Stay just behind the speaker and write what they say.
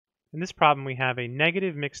In this problem, we have a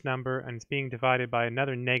negative mixed number and it's being divided by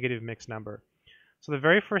another negative mixed number. So the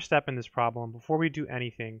very first step in this problem, before we do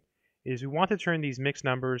anything, is we want to turn these mixed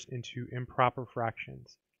numbers into improper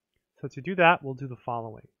fractions. So to do that, we'll do the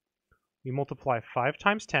following. We multiply 5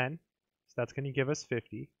 times 10, so that's going to give us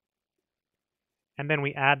 50. And then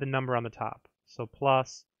we add the number on the top, so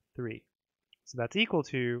plus 3. So that's equal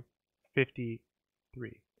to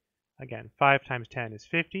 53. Again, 5 times 10 is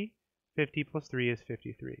 50. 50 plus 3 is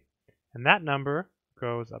 53. And that number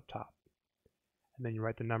goes up top. And then you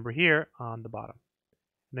write the number here on the bottom.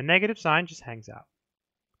 And the negative sign just hangs out.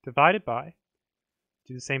 Divided by,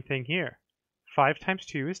 do the same thing here. 5 times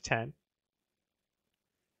 2 is 10.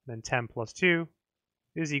 Then 10 plus 2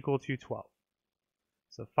 is equal to 12.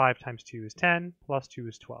 So 5 times 2 is 10, plus 2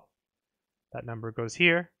 is 12. That number goes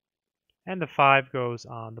here, and the 5 goes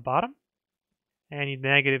on the bottom, and the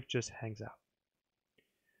negative just hangs out.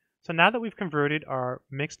 So now that we've converted our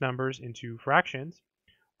mixed numbers into fractions,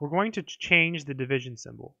 we're going to change the division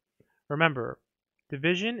symbol. Remember,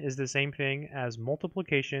 division is the same thing as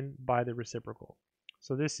multiplication by the reciprocal.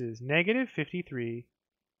 So this is negative 53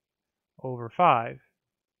 over 5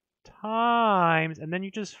 times, and then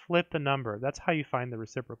you just flip the number. That's how you find the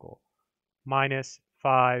reciprocal. Minus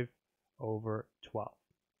 5 over 12.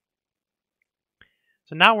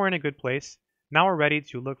 So now we're in a good place. Now we're ready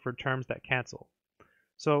to look for terms that cancel.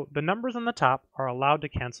 So the numbers on the top are allowed to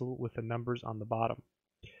cancel with the numbers on the bottom.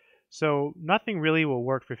 So nothing really will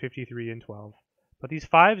work for 53 and 12, but these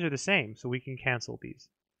 5s are the same, so we can cancel these.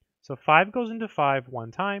 So 5 goes into 5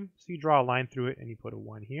 one time, so you draw a line through it and you put a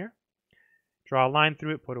 1 here. Draw a line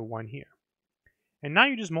through it, put a 1 here. And now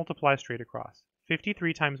you just multiply straight across.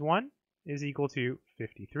 53 times 1 is equal to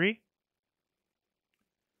 53.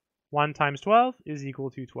 1 times 12 is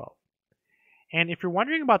equal to 12. And if you're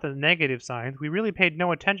wondering about the negative signs, we really paid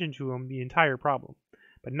no attention to them the entire problem.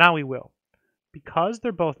 But now we will. Because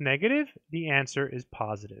they're both negative, the answer is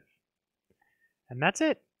positive. And that's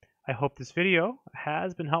it. I hope this video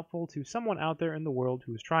has been helpful to someone out there in the world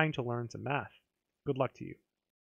who is trying to learn some math. Good luck to you.